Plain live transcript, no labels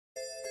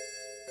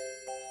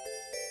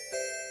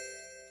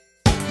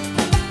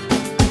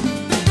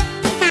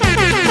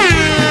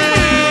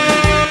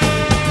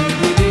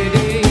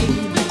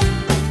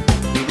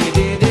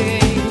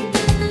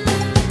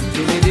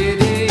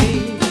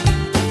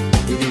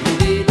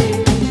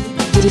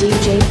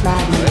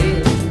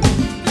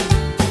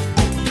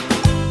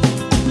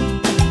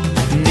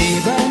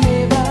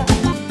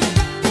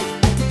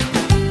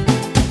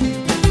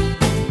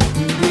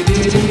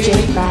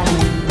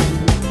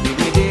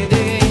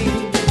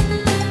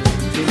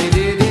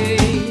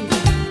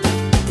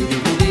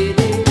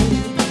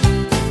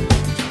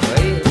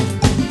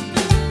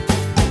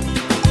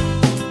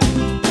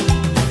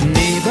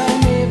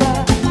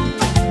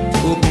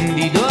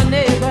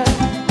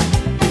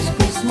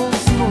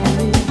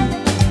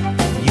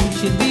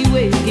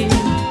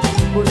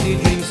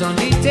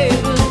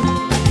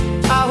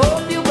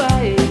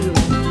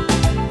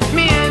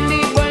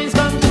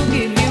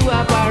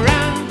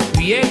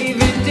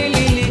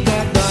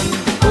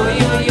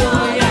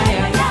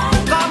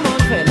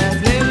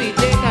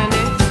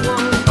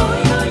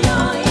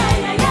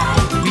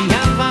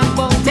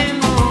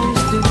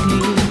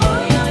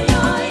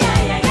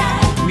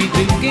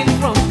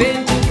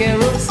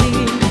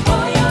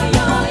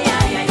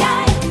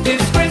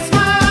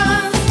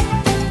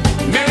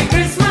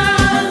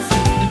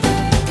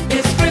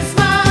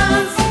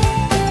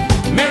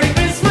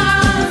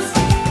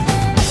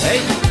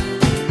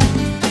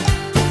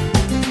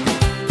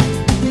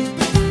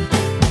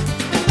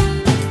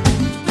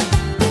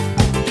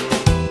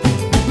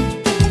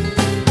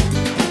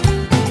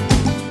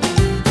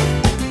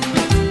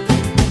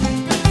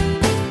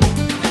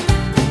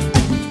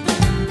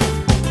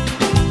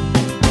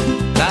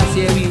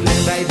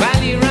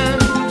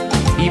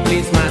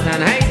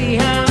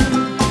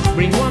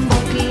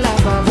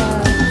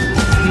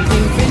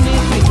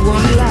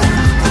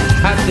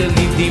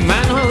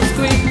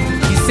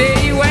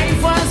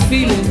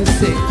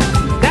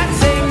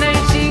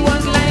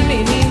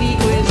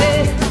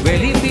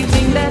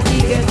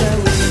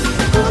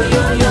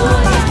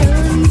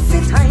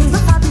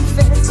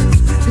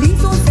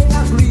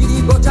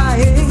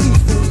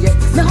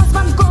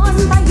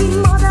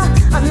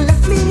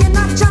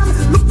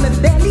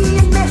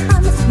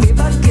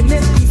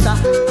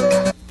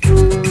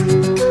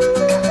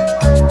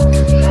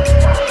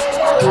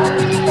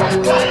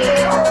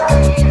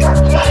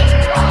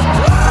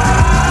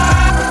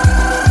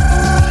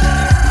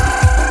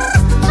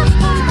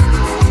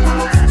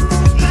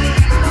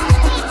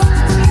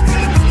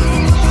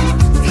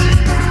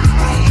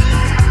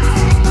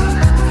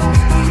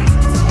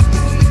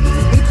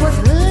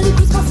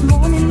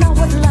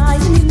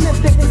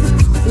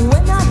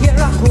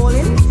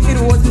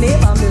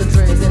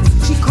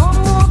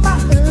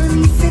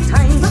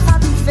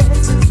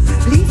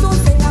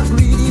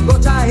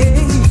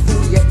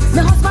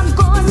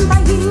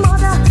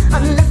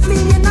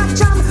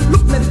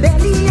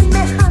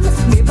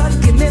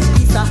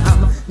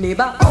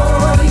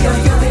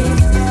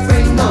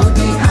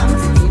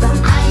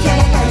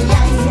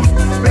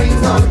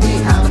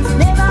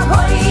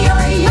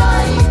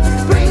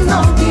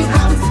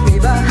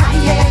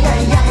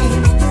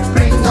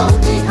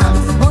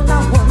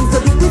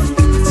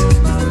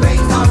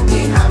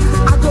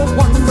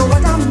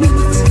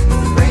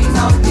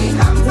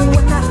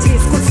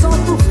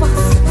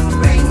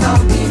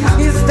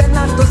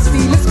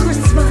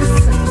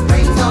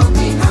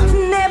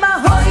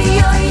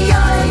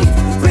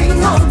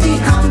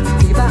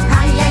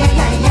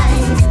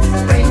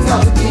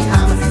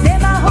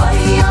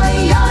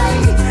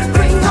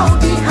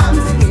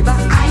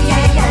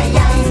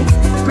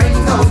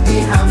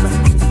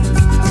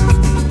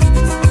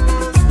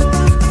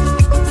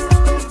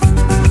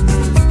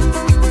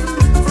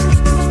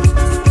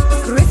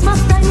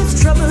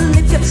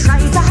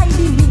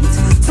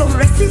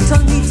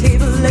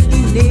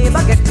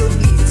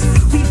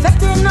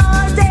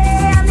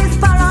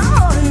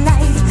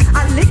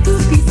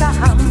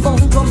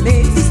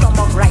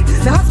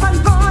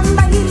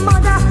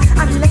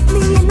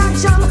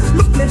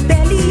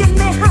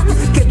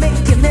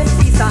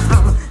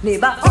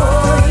Never,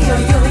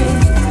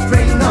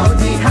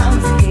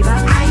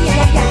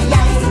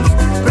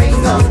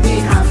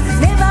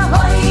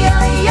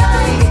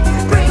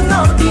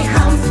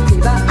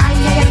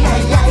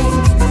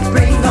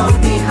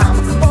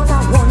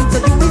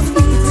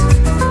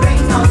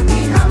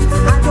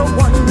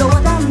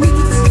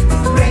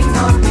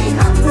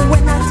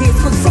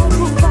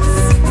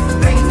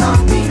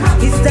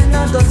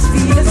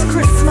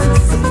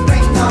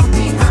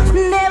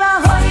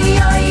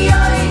 oi, oi,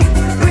 oi,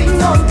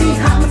 bring out the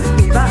ham.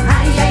 Never,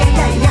 ay, ay,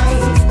 ay,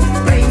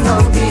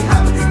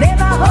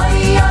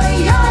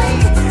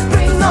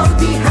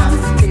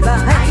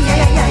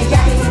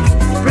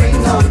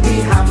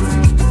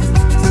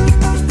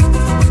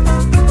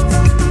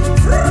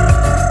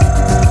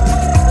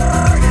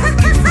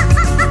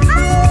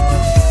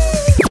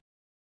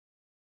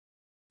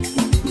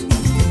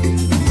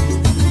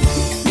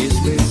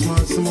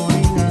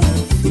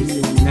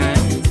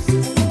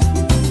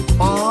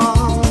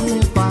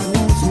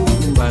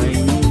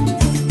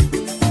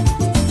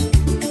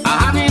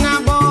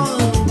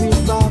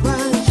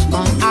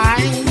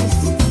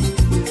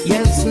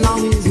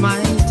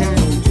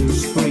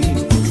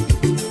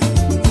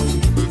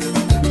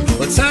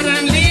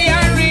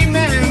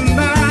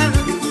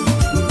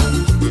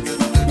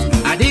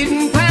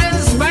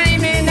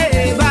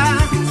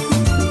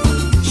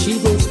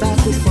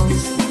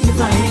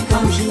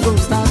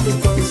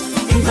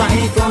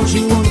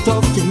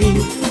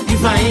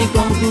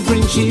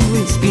 she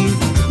whiskey.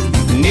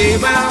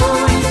 Neighbor,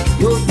 oh,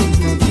 your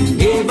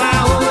neighbor,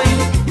 oh,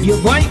 your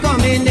boy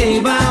coming,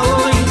 neighbor,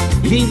 oh,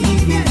 leave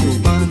you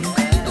fun.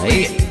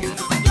 Hey,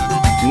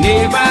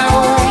 neighbor,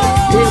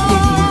 oh,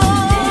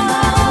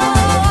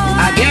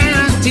 I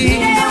guarantee,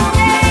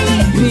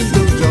 please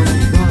don't jump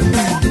on.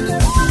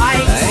 I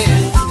see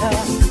her,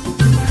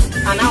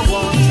 and I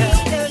want her.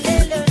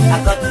 I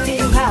got to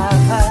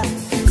have her.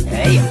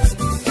 Hey.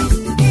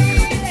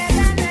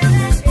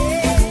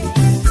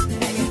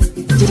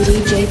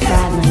 DJ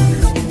Bradley.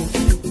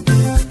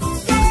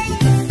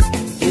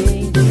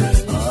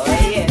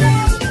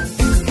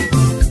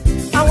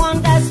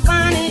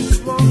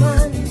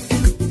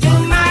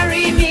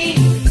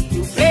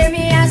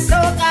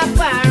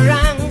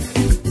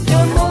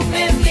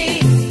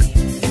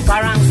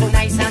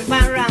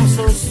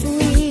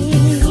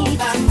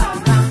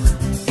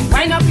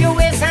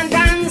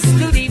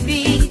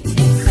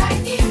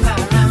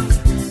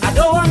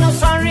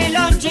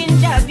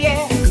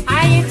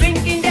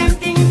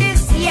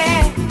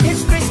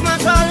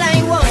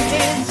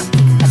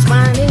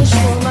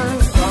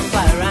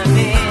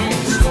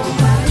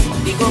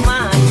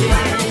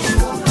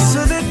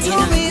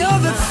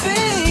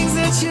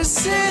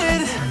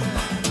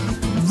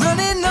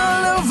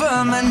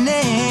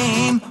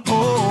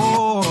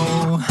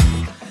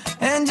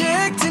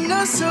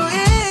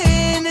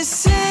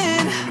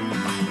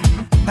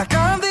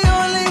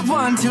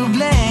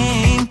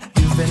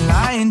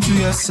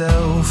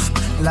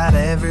 Like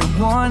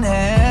everyone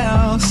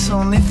else,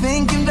 only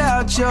thinking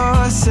about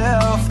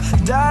yourself.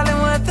 Darling,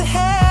 what the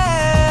hell?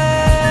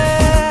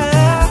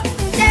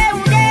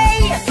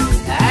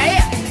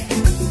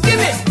 Give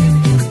it!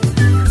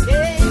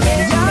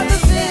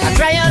 I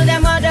tried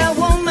them other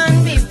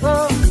woman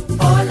before,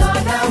 all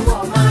other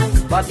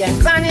woman, but them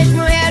Spanish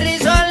mujer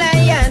is all I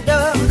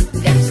adore.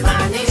 Them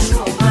Spanish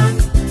woman,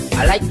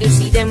 I like to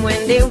see them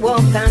when they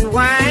walk and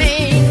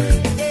whine.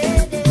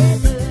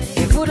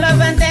 They full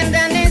of and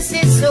tenderness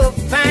is so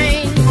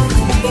fine.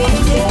 They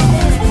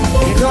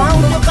know how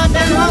to cut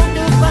and how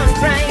to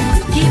confine,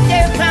 keep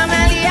their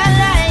family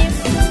alive.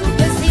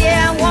 This year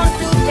I want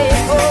to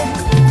take home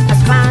a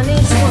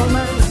Spanish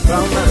woman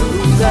from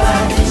Aruba.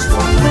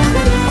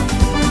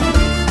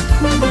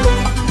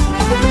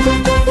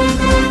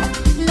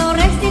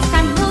 Flores de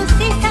San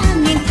Jose están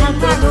en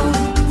Calvaron.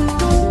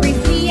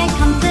 Briefly I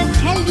come to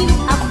tell you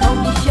about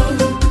the show.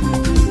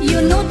 You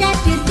know that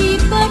is the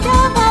birth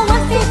of our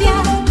Savior,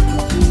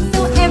 so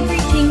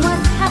everything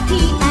was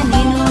happy and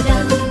in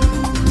order.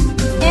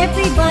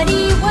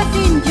 Everybody was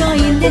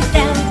enjoying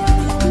themselves.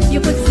 You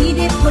could see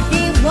they put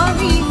their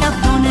worries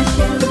upon a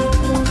shelf.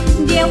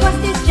 There was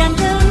this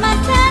gentleman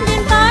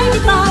standing by the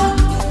bar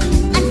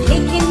and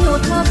taking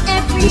note of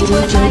every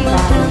word I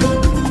uttered.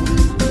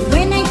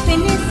 When I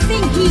finished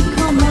sing, he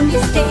come on the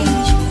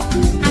stage,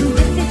 and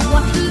this is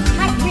what he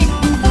had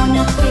written on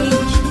a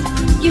page.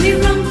 Give me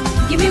rum,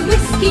 give me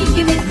whiskey,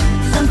 give me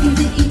something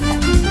to eat,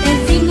 then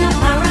sing a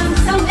around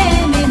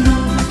somewhere may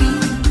move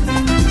feet.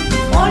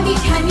 All the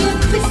time you're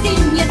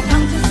twisting your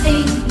tongue to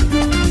sing,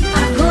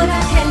 I gotta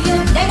tell you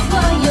that's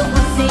what you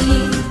were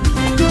saying.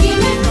 Give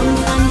me rum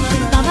and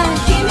sugar,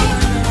 give me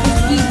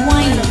whiskey,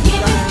 wine,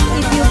 give me.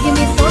 If you give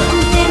me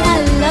something, then I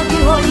love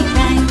you all the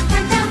time.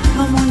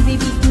 Come on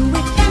baby, do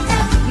it,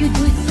 you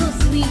do it so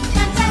sweet.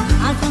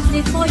 I'll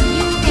translate for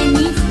you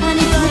any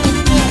Spanish or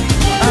English.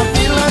 I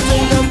feel like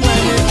I'm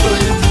playing for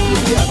you.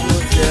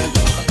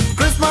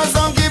 Christmas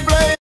song give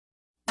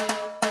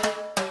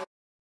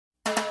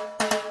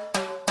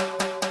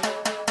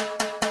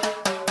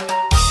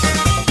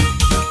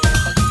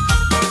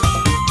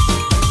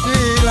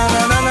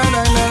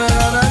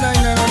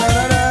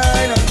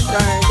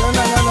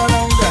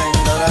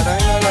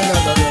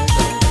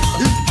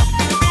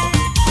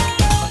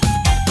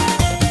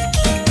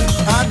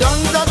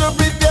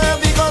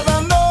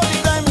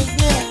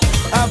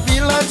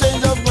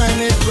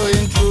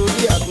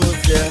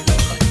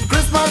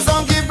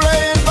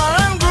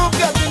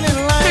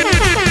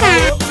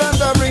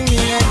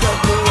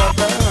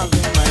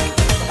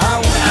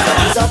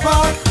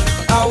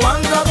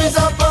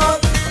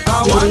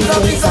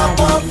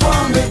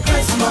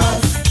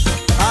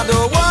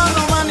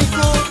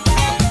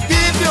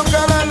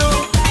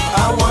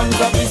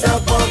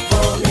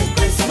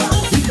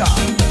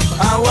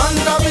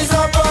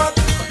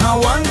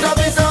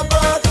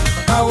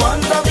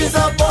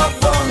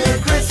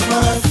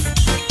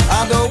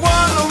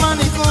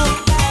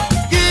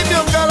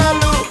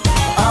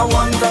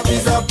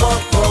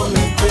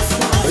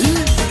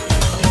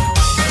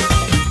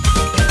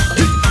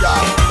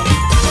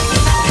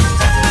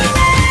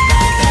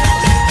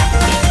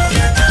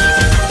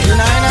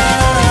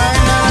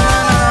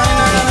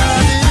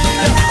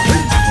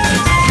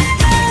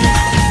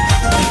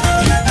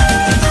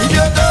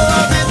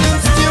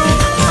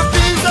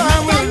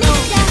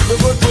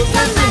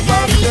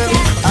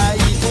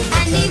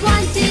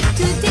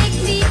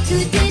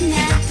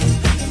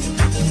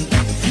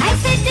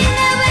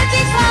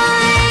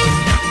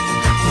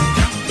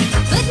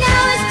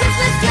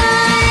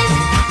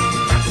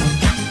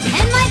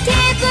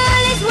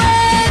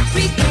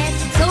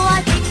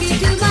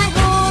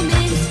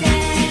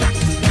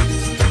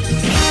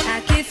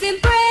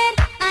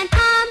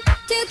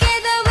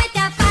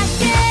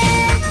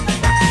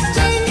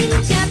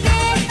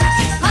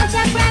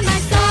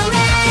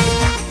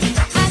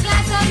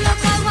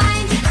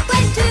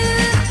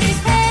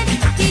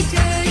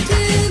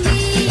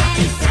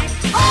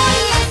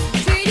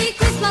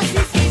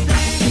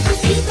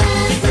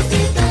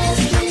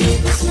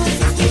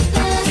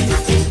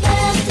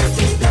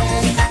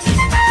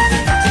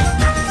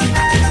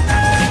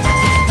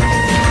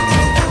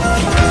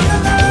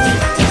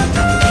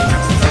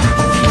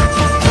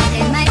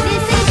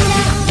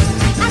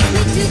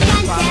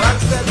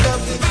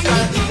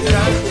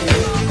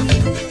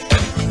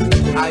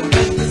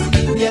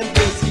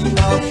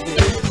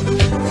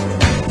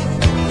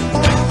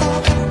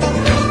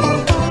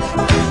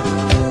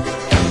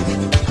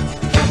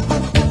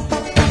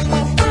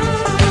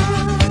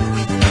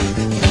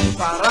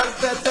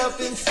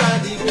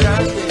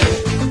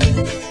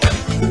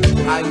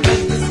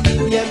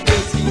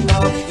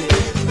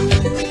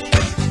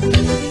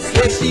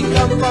Say she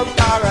come from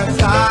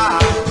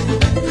Parasite.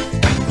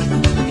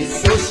 It's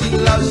so she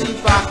loves she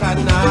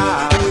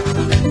Bacana.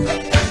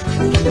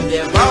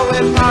 They've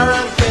always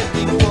parents said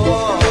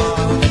before.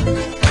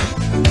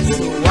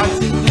 So what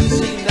she do,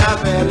 she not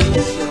very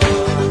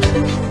sure.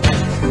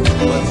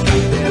 But she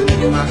tell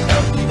him I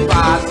come to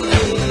party,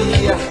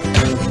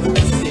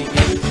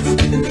 singing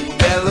this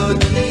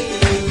melody.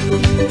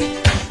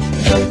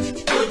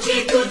 Gucci,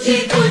 Gucci,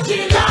 Gucci,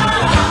 la.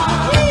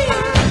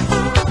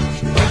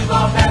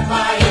 Don't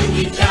pepper in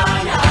the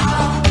China.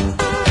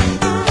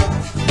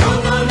 No,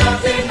 no,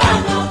 nothing but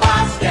no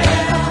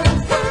pastel.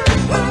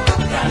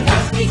 Can I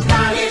speak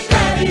Spanish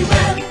very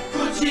well?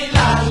 Gucci,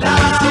 la, la.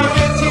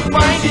 Gucci,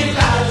 Gucci,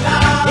 la, la.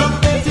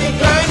 Gucci,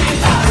 Gucci,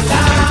 la,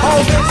 la. Oh,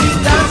 Gucci,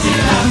 Gucci,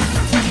 la.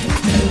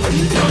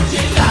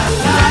 Gucci, la,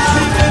 la.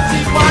 Gucci,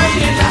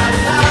 Gucci, la,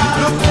 la.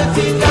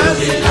 Gucci,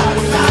 Gucci, la,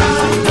 la.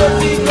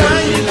 Gucci,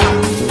 Gucci, la.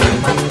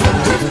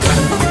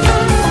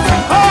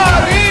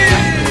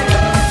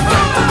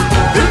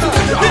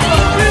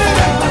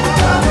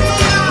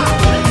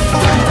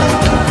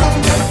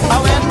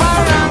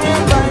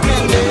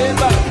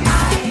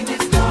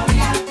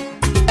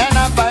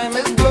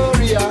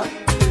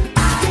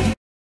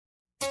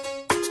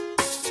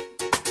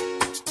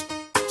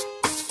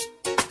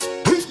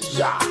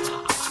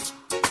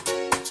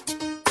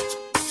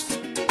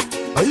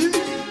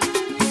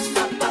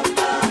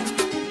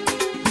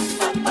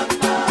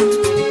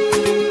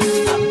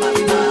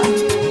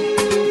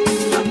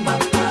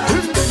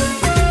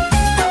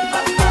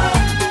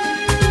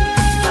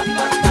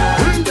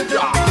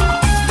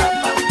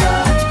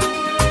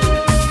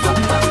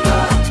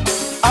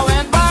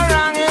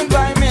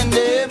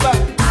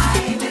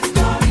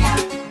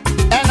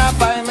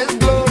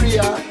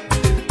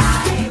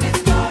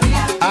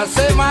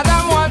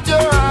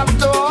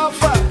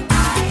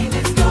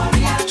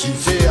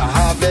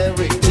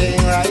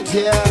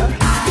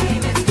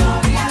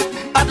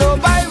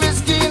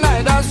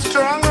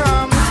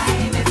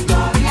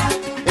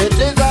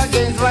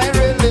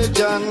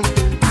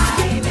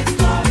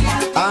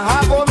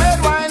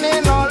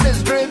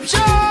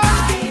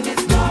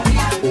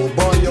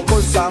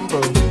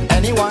 Sample.